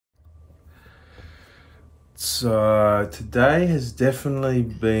So today has definitely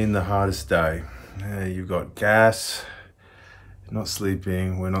been the hardest day. You've got gas, not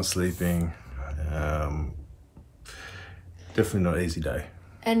sleeping, we're not sleeping. Definitely not an easy day.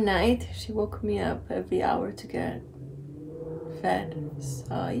 At night, she woke me up every hour to get fed.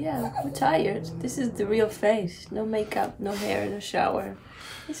 So yeah, we're tired. This is the real face. No makeup, no hair, no shower.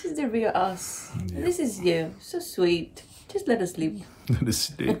 This is the real us. Yeah. This is you. So sweet. Just let us sleep. Let us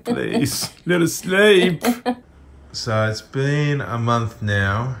sleep, please. Let us sleep. So it's been a month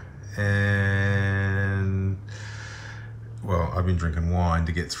now, and well, I've been drinking wine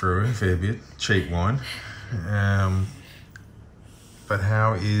to get through a fair bit, cheap wine. But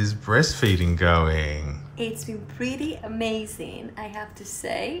how is breastfeeding going? It's been pretty amazing, I have to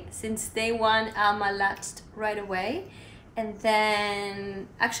say. Since day one, Alma latched right away. And then,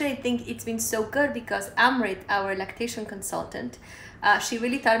 actually I think it's been so good because Amrit, our lactation consultant, she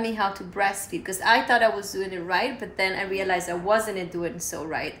really taught me how to breastfeed, because I thought I was doing it right, but then I realized I wasn't doing so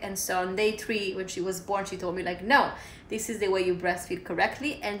right. And so on day 3, when she was born, she told me like, no, this is the way you breastfeed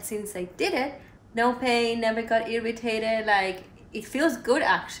correctly. And since I did it, no pain, never got irritated, like it feels good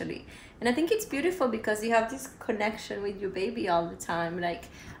actually. And I think it's beautiful because you have this connection with your baby all the time. Like,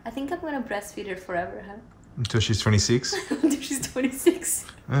 I think I'm gonna breastfeed her forever, huh? Until she's 26? Until she's 26.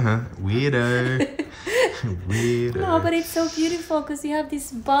 Weirdo. Weirdo. No, but it's so beautiful because you have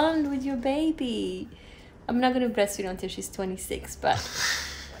this bond with your baby. I'm not going to breastfeed until she's 26, but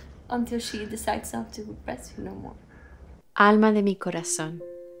until she decides not to breastfeed no more. Alma de mi corazón.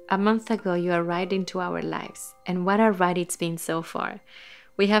 A month ago, you arrived into our lives, and what a ride it's been so far.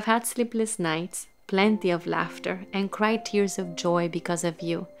 We have had sleepless nights, plenty of laughter, and cried tears of joy because of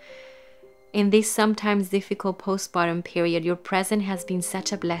you. In this sometimes difficult postpartum period, your presence has been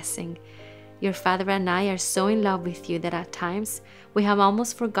such a blessing. Your father and I are so in love with you that at times we have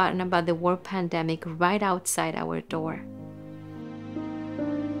almost forgotten about the world pandemic right outside our door.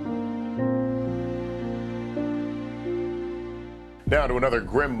 Now to another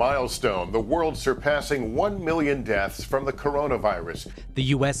grim milestone, the world surpassing 1 million deaths from the coronavirus. The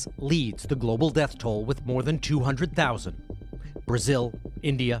U.S. leads the global death toll with more than 200,000. Brazil,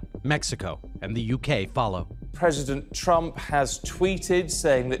 India, Mexico, and the UK follow. President Trump has tweeted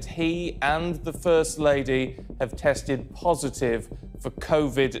saying that he and the First Lady have tested positive for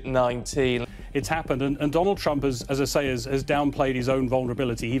COVID-19. It's happened, and Donald Trump, as I say, has downplayed his own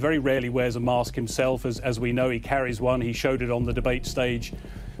vulnerability. He very rarely wears a mask himself. As we know, he carries one. He showed it on the debate stage,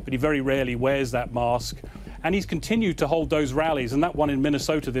 but he very rarely wears that mask. And he's continued to hold those rallies, and that one in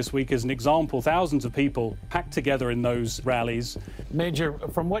Minnesota this week is an example. Thousands of people packed together in those rallies. Major,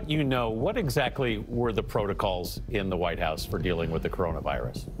 from what you know, what exactly were the protocols in the White House for dealing with the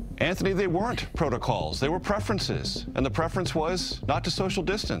coronavirus? Anthony, they weren't protocols. They were preferences. And the preference was not to social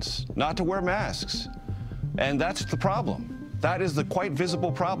distance, not to wear masks. And that's the problem. That is the quite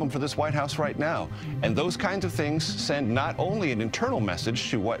visible problem for this White House right now. And those kinds of things send not only an internal message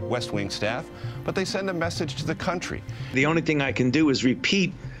to West Wing staff, but they send a message to the country. The only thing I can do is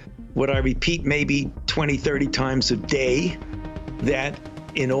repeat what I repeat maybe 20, 30 times a day, that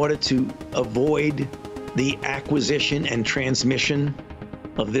in order to avoid the acquisition and transmission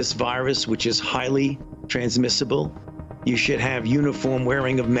of this virus, which is highly transmissible, you should have uniform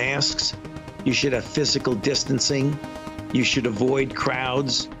wearing of masks, you should have physical distancing, you should avoid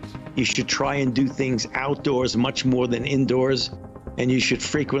crowds. You should try and do things outdoors much more than indoors. And you should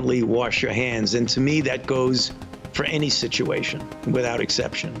frequently wash your hands. And to me, that goes for any situation, without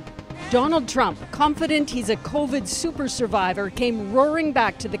exception. Donald Trump, confident he's a COVID super survivor, came roaring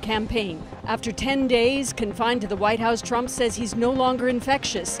back to the campaign. After 10 days confined to the White House, Trump says he's no longer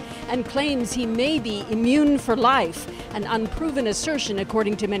infectious and claims he may be immune for life, an unproven assertion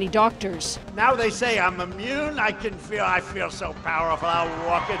according to many doctors. Now they say I'm immune. I feel so powerful. I'll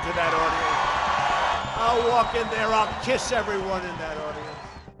walk into that audience. I'll walk in there. I'll kiss everyone in that audience.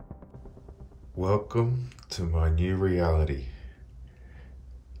 Welcome to my new reality.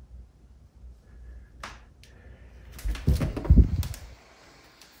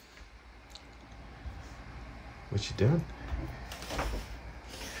 What you doing?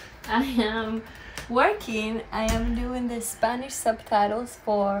 I am working. I am doing the Spanish subtitles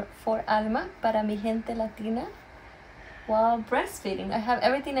for Alma, para mi gente latina, while breastfeeding. I have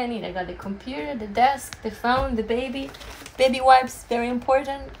everything I need. I got the computer, the desk, the phone, the baby wipes, very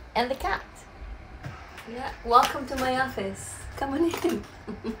important, and the cat. Yeah, welcome to my office. Come on in.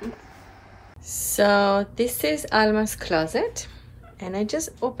 So this is Alma's closet, and I just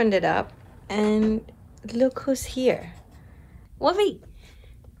opened it up, and look who's here. Wolfie,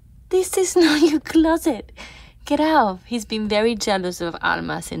 this is not your closet. Get out. He's been very jealous of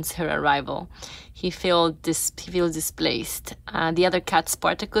Alma since her arrival. He feels displaced. The other cat,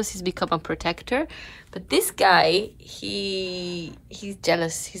 Spartacus, he's become a protector. But this guy, he's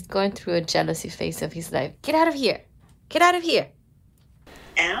jealous. He's going through a jealousy phase of his life. Get out of here. Get out of here.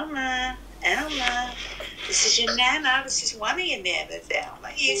 Alma, this is your nana. This is one of your nanas,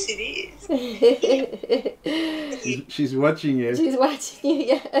 Alma. Yes, it is. She's watching you. She's watching you,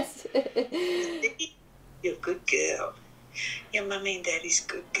 yes. You're a good girl. Your mummy and daddy's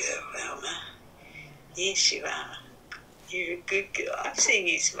good girl, Alma. Yes, you are. You're a good girl. I've seen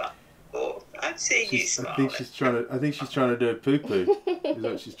you smile. Oh, I've seen you smile. I think she's trying to do a poo-poo. Is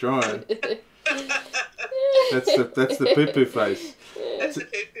what she's trying. That's the poo-poo face. That's the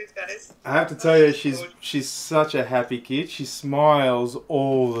poo-poo face. I have to tell you, she's such a happy kid. She smiles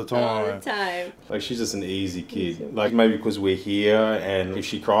all the time. All the time. Like, she's just an easy kid. Like, maybe because we're here, and if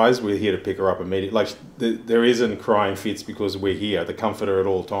she cries, we're here to pick her up immediately. Like, there isn't crying fits because we're here to comfort her at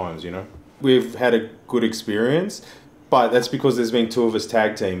all times, you know? We've had a good experience, but that's because there's been two of us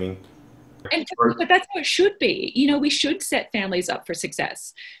tag teaming. But that's how it should be. You know, we should set families up for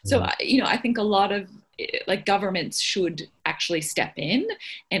success. So, you know, I think a lot of like governments should actually step in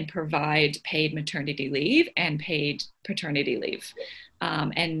and provide paid maternity leave and paid paternity leave.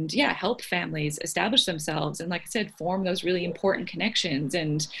 And yeah, help families establish themselves. And like I said, form those really important connections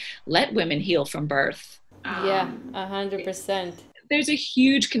and let women heal from birth. Yeah, 100%. There's a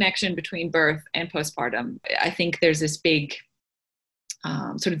huge connection between birth and postpartum. I think there's this big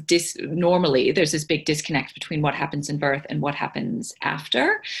normally there's this big disconnect between what happens in birth and what happens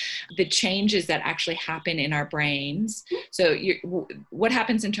after. The changes that actually happen in our brains. So what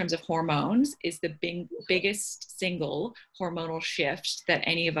happens in terms of hormones is the biggest single hormonal shift that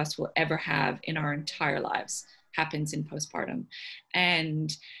any of us will ever have in our entire lives happens in postpartum.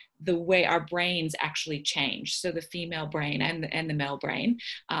 And the way our brains actually change. So the female brain and the male brain,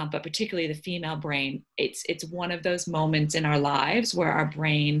 but particularly the female brain, it's one of those moments in our lives where our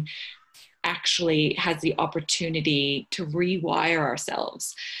brain actually has the opportunity to rewire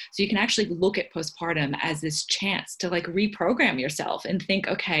ourselves. So you can actually look at postpartum as this chance to like reprogram yourself and think,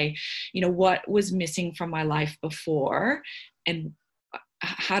 okay, you know, what was missing from my life before, and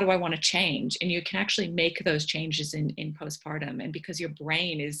how do I want to change? And you can actually make those changes in postpartum. And because your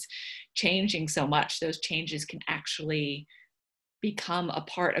brain is changing so much, those changes can actually become a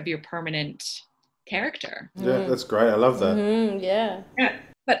part of your permanent character. Yeah, that's great. I love that. Yeah.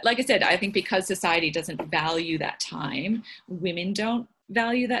 But like I said, I think because society doesn't value that time, women don't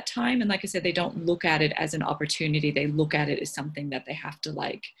value that time. And like I said, they don't look at it as an opportunity. They look at it as something that they have to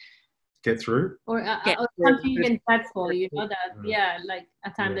like get through, or something even dreadful, you know, that like a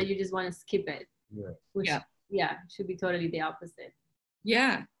time that you just want to skip it, which should be totally the opposite.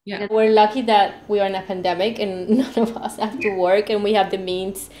 We're lucky that we are in a pandemic and none of us have to work and we have the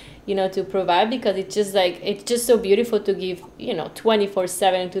means, you know, to provide, because it's just so beautiful to give, you know,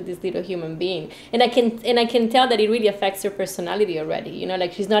 24/7 to this little human being. And I can tell that it really affects her personality already, you know,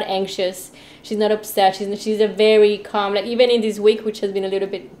 like she's not anxious, she's not upset, she's a very calm, like even in this week, which has been a little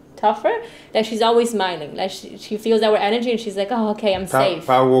bit tougher, like she's always smiling, like she feels our energy and she's like, oh, okay, I'm safe.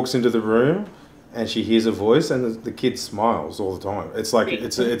 Paola walks into the room and she hears a voice and the kid smiles all the time. It's like she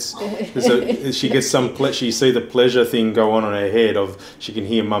gets she see the pleasure thing go on her head of she can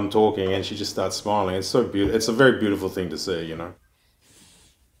hear mum talking and she just starts smiling. It's so beautiful. It's a very beautiful thing to see, you know.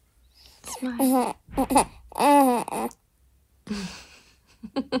 Smile.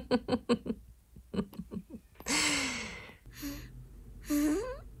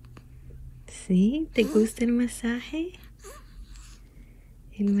 ¿Sí? ¿Te gusta el masaje?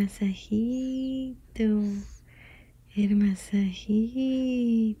 El masajito. El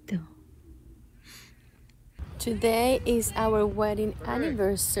masajito. Today is our wedding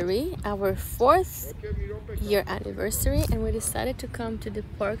anniversary, our 4th year anniversary, and we decided to come to the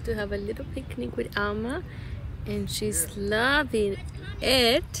park to have a little picnic with Alma, and she's loving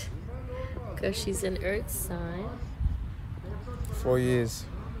it because she's an earth sign. 4 years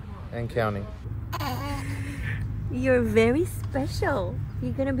and counting. You're very special.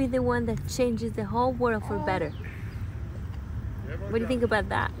 You're gonna be the one that changes the whole world for better. What do you think about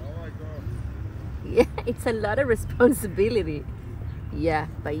that? Yeah, it's a lot of responsibility. Yeah,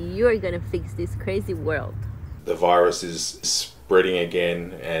 but you're gonna fix this crazy world. The virus is spreading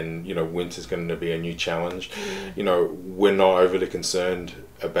again, and you know, winter's going to be a new challenge. You know, we're not overly concerned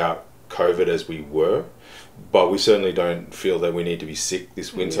about COVID as we were, but we certainly don't feel that we need to be sick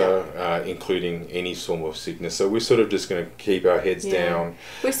this winter, including any form of sickness. So we're sort of just going to keep our heads down.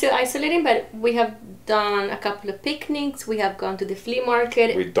 We're still isolating, but we have done a couple of picnics. We have gone to the flea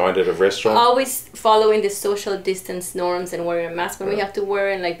market. We dined at a restaurant. Always following the social distance norms and wearing a mask when we have to wear,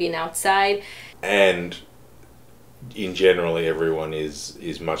 and like being outside. And in generally, everyone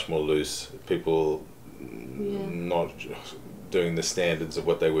is much more loose. People not doing the standards of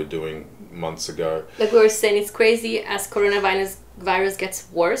what they were doing months ago. Like we were saying, it's crazy as coronavirus gets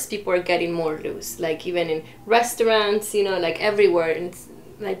worse, people are getting more loose. Like even in restaurants, you know, like everywhere. And it's,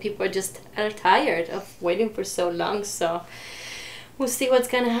 like people are tired of waiting for so long. So we'll see what's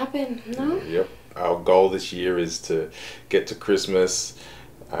gonna happen. No? Yep. Our goal this year is to get to Christmas,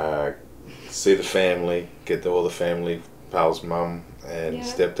 see the family, get all the family, Pal's mum and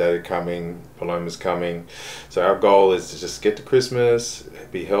stepdad are coming, Paloma's coming. So our goal is to just get to Christmas,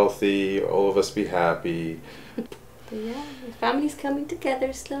 be healthy, all of us be happy. Yeah, the family's coming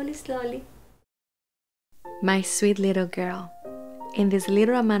together slowly, slowly. My sweet little girl, in this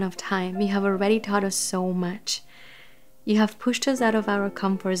little amount of time, you have already taught us so much. You have pushed us out of our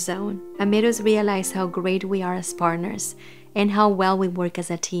comfort zone and made us realize how great we are as partners and how well we work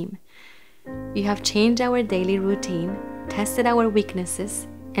as a team. You have changed our daily routine, tested our weaknesses,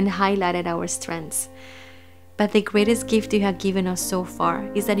 and highlighted our strengths. But the greatest gift you have given us so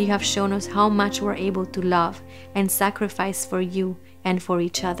far is that you have shown us how much we're able to love and sacrifice for you and for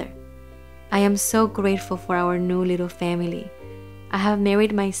each other. I am so grateful for our new little family. I have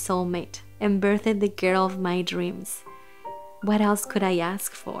married my soulmate and birthed the girl of my dreams. What else could I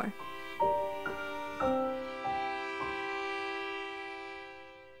ask for?